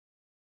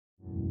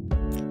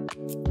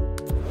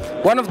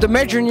One of the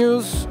major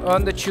news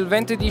on the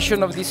Chillventa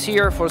edition of this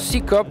year for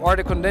Secop are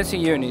the condensing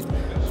unit.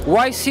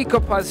 Why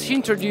Secop has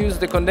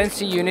introduced the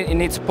condensing unit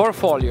in its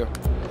portfolio?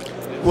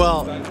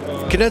 Well,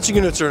 condensing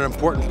units are an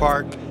important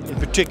part, in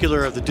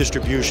particular, of the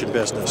distribution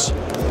business.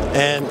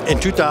 And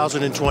in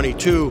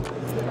 2022,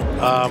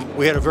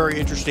 we had a very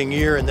interesting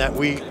year in that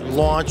we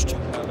launched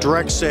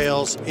direct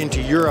sales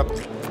into Europe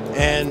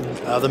and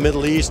the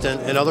Middle East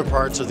and other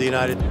parts of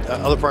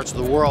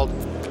the world,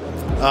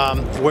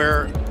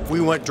 where we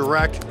went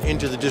direct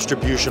into the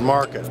distribution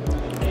market.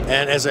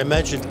 And as I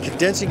mentioned,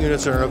 condensing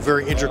units are a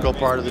very integral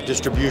part of the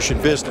distribution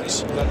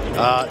business.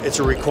 It's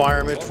a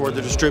requirement for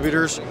the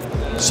distributors.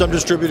 Some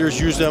distributors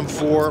use them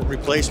for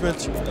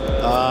replacement.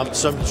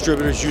 Some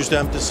distributors use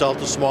them to sell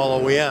to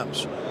small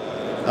OEMs.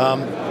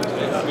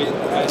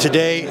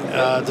 Today,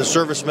 the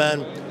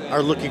servicemen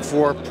are looking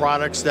for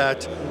products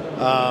that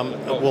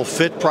will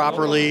fit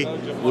properly,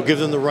 will give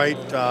them the right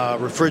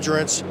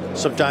refrigerants.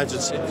 Sometimes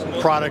it's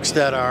products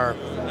that are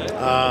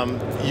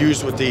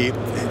used with the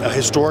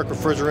historic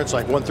refrigerants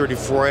like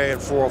 134A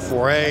and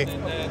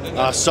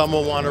 404A. Some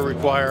will want to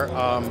require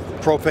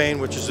propane,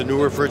 which is a new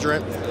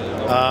refrigerant.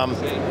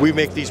 We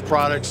make these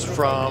products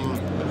from,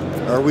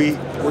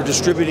 we're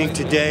distributing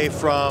today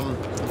from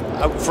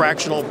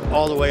fractional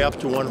all the way up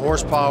to 1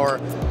 horsepower,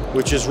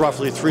 which is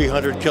roughly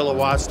 300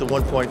 kilowatts to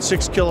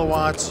 1.6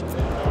 kilowatts,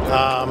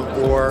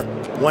 or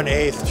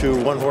 1/8 to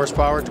 1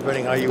 horsepower,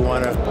 depending how you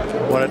want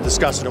to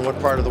discuss it in what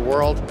part of the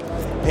world.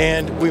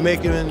 And we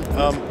make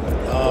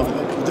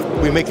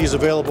these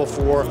available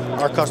for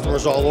our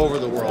customers all over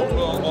the world.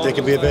 They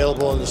can be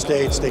available in the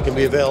States, they can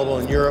be available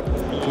in Europe,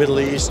 Middle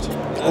East,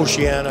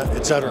 Oceania,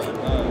 etc.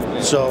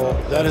 So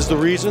that is the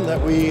reason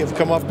that we have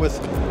come up with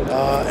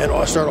and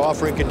started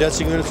offering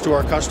condensing units to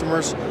our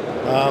customers.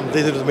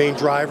 These are the main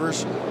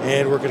drivers,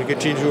 and we're going to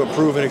continue to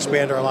improve and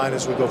expand our line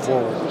as we go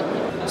forward.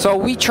 So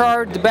which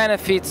are the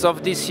benefits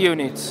of these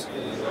units?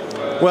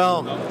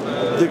 Well,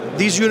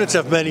 these units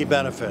have many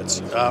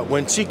benefits.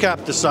 When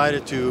Secop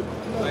decided to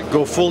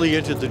go fully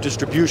into the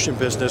distribution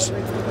business,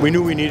 we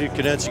knew we needed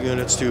condensing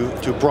units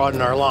to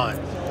broaden our line.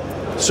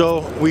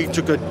 So we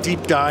took a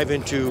deep dive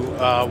into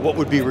what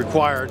would be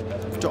required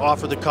to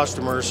offer the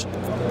customers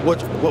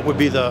what would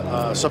be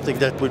the something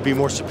that would be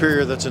more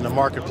superior that's in the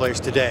marketplace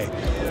today.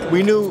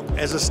 We knew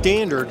as a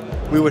standard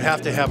we would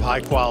have to have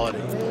high quality.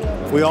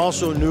 We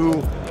also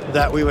knew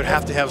that we would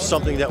have to have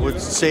something that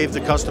would save the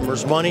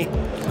customers money.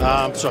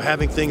 So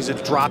having things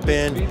that drop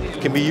in,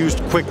 can be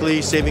used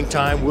quickly, saving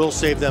time, will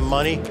save them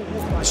money.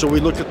 So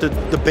we looked at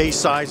the base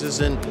sizes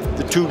and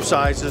the tube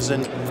sizes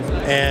and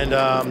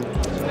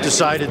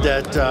decided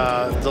that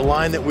the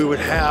line that we would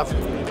have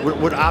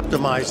would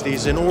optimize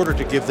these in order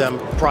to give them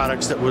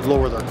products that would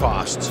lower their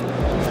costs.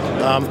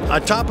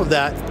 On top of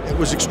that, it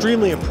was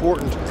extremely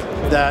important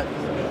that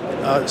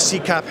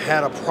Secop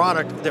had a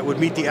product that would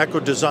meet the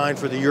Ecodesign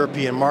for the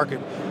European market,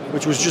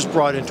 which was just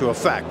brought into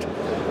effect.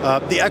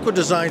 The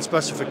Ecodesign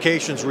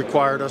specifications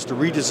required us to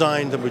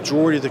redesign the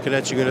majority of the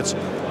condensing units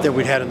that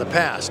we'd had in the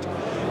past.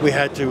 We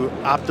had to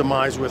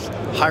optimize with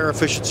higher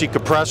efficiency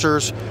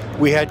compressors,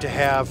 we had to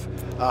have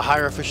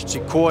higher efficiency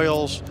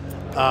coils,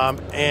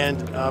 and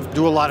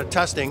do a lot of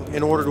testing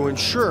in order to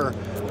ensure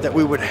that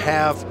we would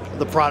have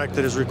the product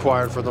that is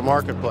required for the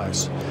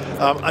marketplace.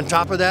 On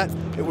top of that,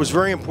 it was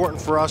very important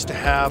for us to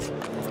have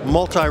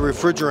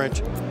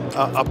multi-refrigerant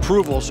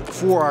approvals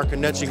for our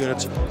condensing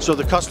units so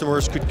the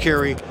customers could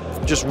carry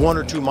just 1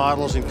 or 2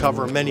 models and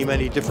cover many,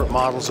 many different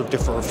models of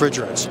different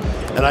refrigerants.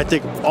 And I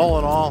think all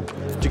in all,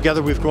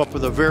 together we've come up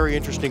with a very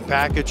interesting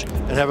package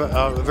and have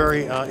a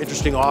very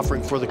interesting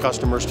offering for the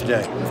customers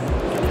today.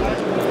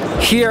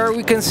 Here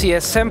we can see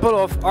a sample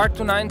of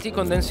R290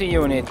 condensing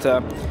unit.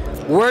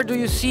 Where do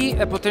you see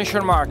a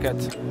potential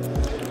market?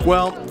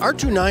 Well,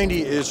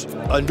 R290 is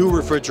a new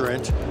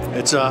refrigerant.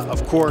 It's,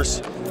 of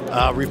course,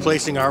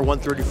 replacing our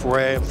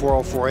 134A and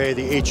 404A,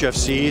 the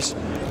HFCs.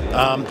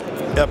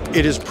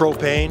 It is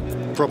propane.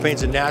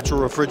 Propane's a natural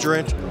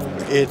refrigerant.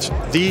 It's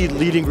the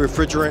leading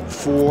refrigerant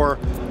for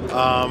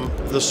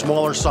the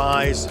smaller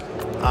size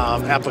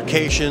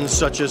applications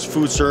such as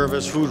food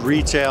service, food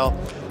retail,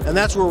 and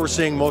that's where we're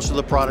seeing most of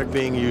the product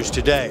being used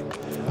today.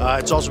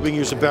 It's also being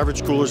used in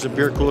beverage coolers and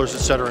beer coolers,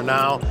 etc.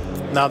 now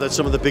that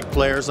some of the big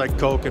players like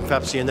Coke and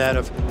Pepsi and that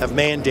have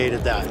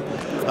mandated that.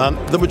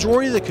 The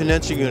majority of the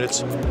condensing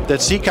units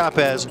that Secop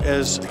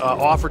has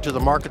offered to the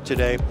market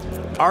today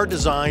are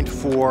designed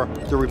for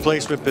the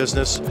replacement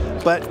business,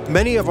 but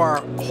many of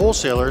our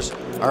wholesalers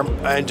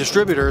and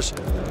distributors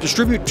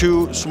distribute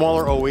to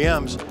smaller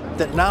OEMs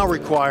that now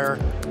require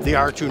the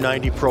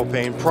R290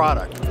 propane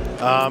product.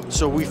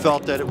 So we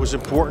felt that it was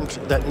important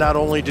that not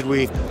only did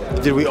we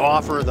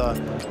offer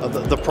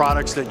the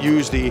products that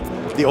use the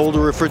older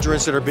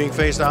refrigerants that are being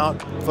phased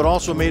out, but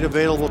also made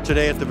available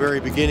today at the very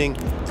beginning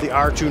the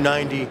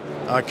R290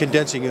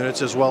 condensing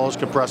units as well as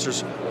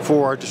compressors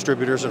for our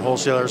distributors and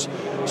wholesalers,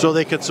 so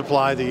they could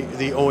supply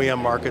the OEM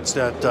markets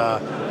that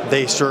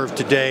they serve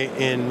today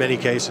in many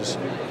cases.